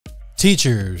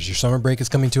Teachers, your summer break is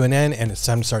coming to an end and it's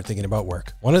time to start thinking about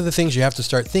work. One of the things you have to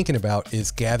start thinking about is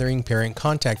gathering parent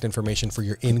contact information for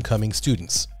your incoming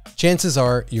students. Chances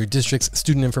are your district's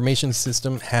student information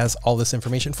system has all this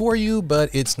information for you, but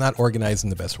it's not organized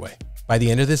in the best way. By the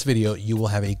end of this video, you will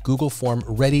have a Google form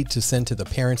ready to send to the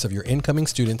parents of your incoming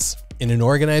students in an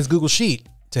organized Google Sheet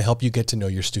to help you get to know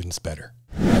your students better.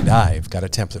 And I've got a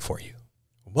template for you.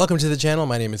 Welcome to the channel.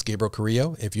 My name is Gabriel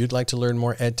Carrillo. If you'd like to learn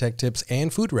more EdTech tips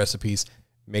and food recipes,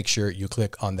 make sure you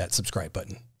click on that subscribe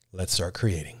button. Let's start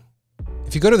creating.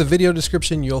 If you go to the video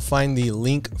description, you'll find the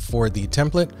link for the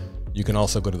template. You can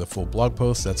also go to the full blog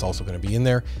post. That's also going to be in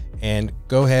there. And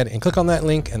go ahead and click on that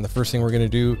link. And the first thing we're going to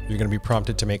do, you're going to be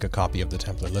prompted to make a copy of the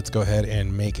template. Let's go ahead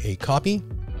and make a copy.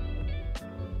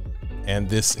 And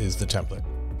this is the template.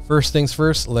 First things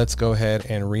first, let's go ahead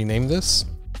and rename this.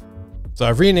 So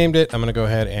I've renamed it. I'm going to go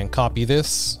ahead and copy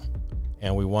this,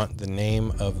 and we want the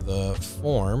name of the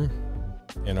form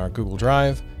in our Google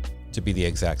Drive to be the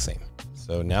exact same.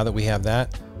 So now that we have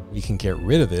that, we can get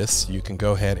rid of this. You can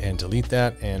go ahead and delete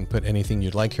that and put anything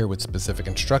you'd like here with specific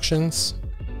instructions.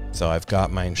 So I've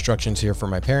got my instructions here for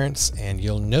my parents, and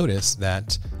you'll notice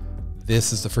that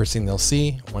this is the first thing they'll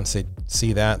see. Once they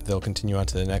see that, they'll continue on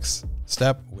to the next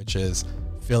step, which is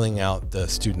filling out the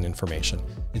student information.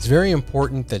 It's very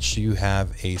important that you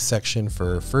have a section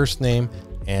for first name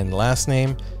and last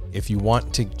name. If you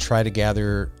want to try to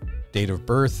gather date of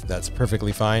birth, that's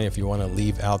perfectly fine. If you want to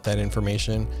leave out that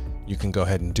information, you can go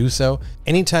ahead and do so.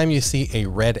 Anytime you see a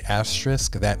red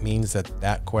asterisk, that means that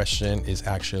that question is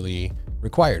actually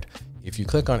required. If you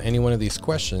click on any one of these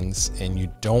questions and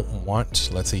you don't want,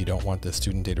 let's say you don't want the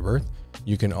student date of birth,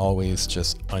 you can always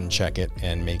just uncheck it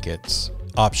and make it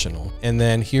optional. And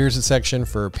then here's a section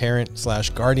for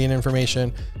parent/guardian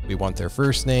information. We want their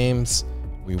first names.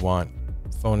 We want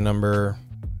phone number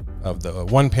of the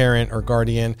one parent or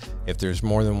guardian. If there's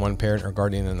more than one parent or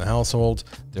guardian in the household,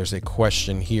 there's a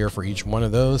question here for each one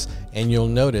of those. And you'll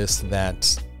notice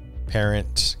that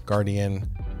parent, guardian,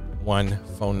 one,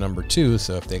 phone number two.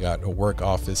 So if they got a work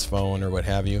office phone or what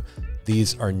have you,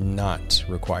 these are not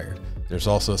required. There's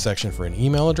also a section for an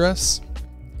email address.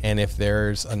 And if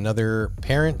there's another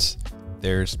parent,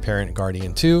 there's parent,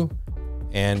 guardian two,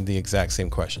 and the exact same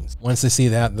questions. Once they see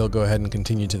that, they'll go ahead and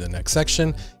continue to the next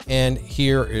section. And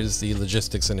here is the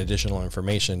logistics and additional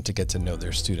information to get to know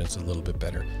their students a little bit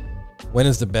better. When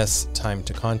is the best time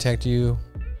to contact you?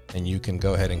 And you can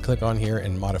go ahead and click on here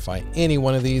and modify any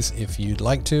one of these if you'd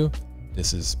like to.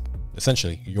 This is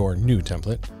essentially your new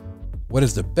template. What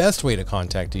is the best way to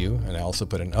contact you? And I also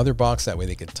put another box, that way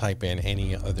they could type in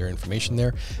any other information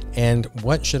there. And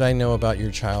what should I know about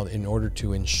your child in order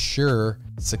to ensure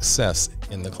success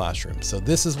in the classroom? So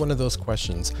this is one of those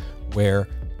questions where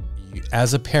you,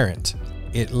 as a parent,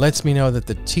 it lets me know that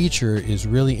the teacher is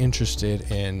really interested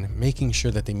in making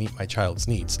sure that they meet my child's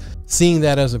needs. Seeing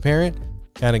that as a parent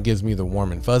kind of gives me the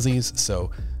warm and fuzzies. So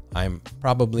I'm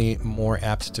probably more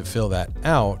apt to fill that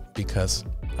out because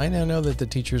I now know that the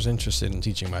teacher is interested in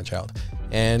teaching my child.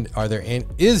 And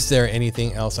is there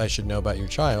anything else I should know about your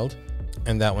child?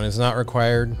 And that one is not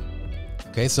required.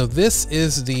 Okay, so this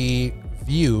is the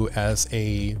view as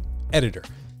a editor.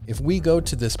 If we go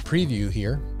to this preview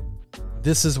here,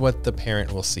 this is what the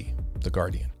parent will see, the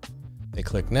guardian. They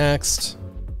click next,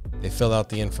 they fill out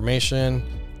the information.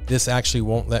 This actually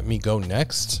won't let me go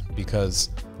next because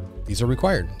these are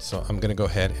required. So I'm gonna go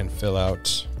ahead and fill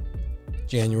out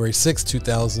January 6,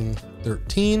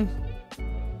 2013.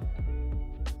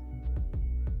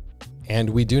 And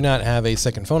we do not have a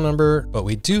second phone number, but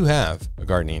we do have a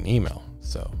guardian email.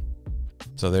 So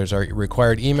there's our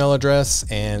required email address,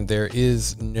 and there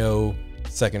is no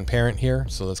second parent here.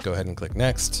 So let's go ahead and click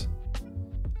next.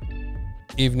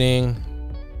 Evening,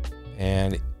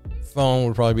 and phone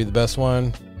would probably be the best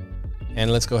one.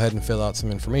 And let's go ahead and fill out some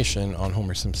information on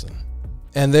Homer Simpson.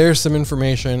 And there's some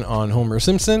information on Homer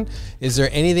Simpson. Is there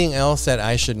anything else that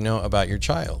I should know about your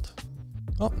child?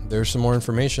 Well, there's some more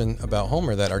information about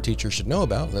Homer that our teacher should know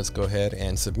about. Let's go ahead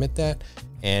and submit that.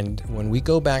 And when we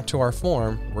go back to our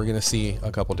form, we're going to see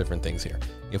a couple different things here.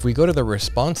 If we go to the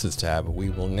responses tab, we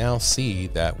will now see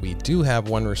that we do have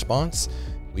one response.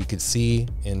 We could see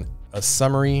in a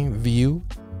summary view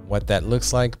what that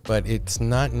looks like, but it's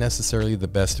not necessarily the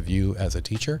best view as a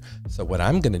teacher. So what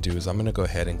I'm going to do is I'm going to go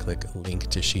ahead and click link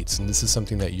to sheets. And this is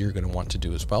something that you're going to want to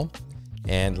do as well.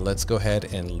 And let's go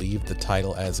ahead and leave the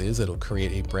title as is. It'll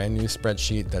create a brand new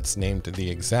spreadsheet that's named the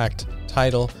exact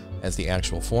title as the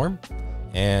actual form.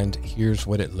 And here's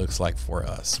what it looks like for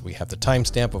us. We have the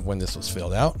timestamp of when this was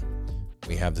filled out.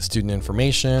 We have the student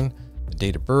information, the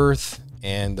date of birth,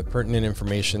 and the pertinent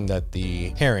information that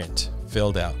the parent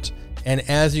filled out. And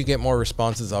as you get more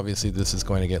responses, obviously this is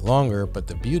going to get longer, but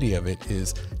the beauty of it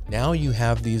is now you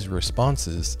have these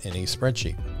responses in a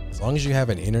spreadsheet. As long as you have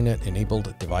an internet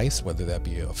enabled device, whether that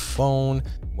be a phone,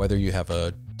 whether you have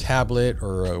a tablet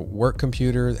or a work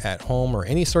computer at home or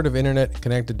any sort of internet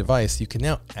connected device, you can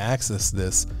now access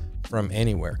this from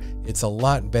anywhere. It's a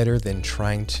lot better than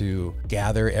trying to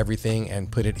gather everything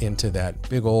and put it into that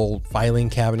big old filing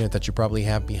cabinet that you probably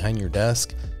have behind your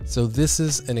desk. So this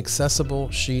is an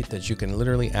accessible sheet that you can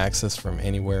literally access from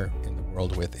anywhere in the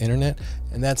world with internet.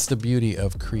 And that's the beauty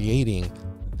of creating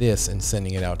this and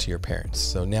sending it out to your parents.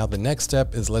 So now the next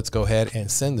step is let's go ahead and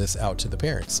send this out to the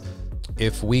parents.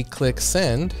 If we click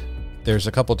send, there's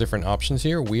a couple different options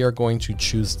here. We are going to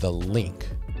choose the link.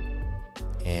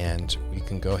 And we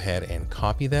can go ahead and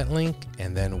copy that link,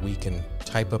 and then we can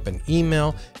type up an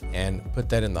email and put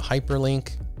that in the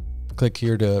hyperlink. Click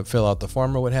here to fill out the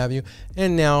form or what have you.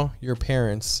 And now your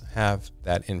parents have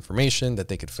that information that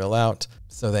they could fill out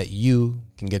so that you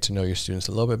can get to know your students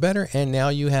a little bit better. And now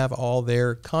you have all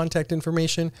their contact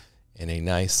information in a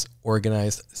nice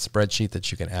organized spreadsheet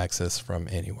that you can access from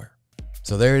anywhere.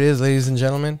 So there it is, ladies and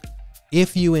gentlemen.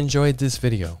 If you enjoyed this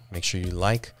video, make sure you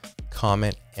like,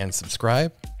 comment, and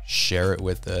subscribe. Share it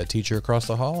with a teacher across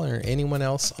the hall or anyone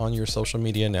else on your social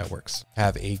media networks.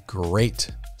 Have a great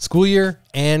school year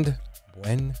and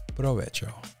buen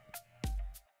provecho.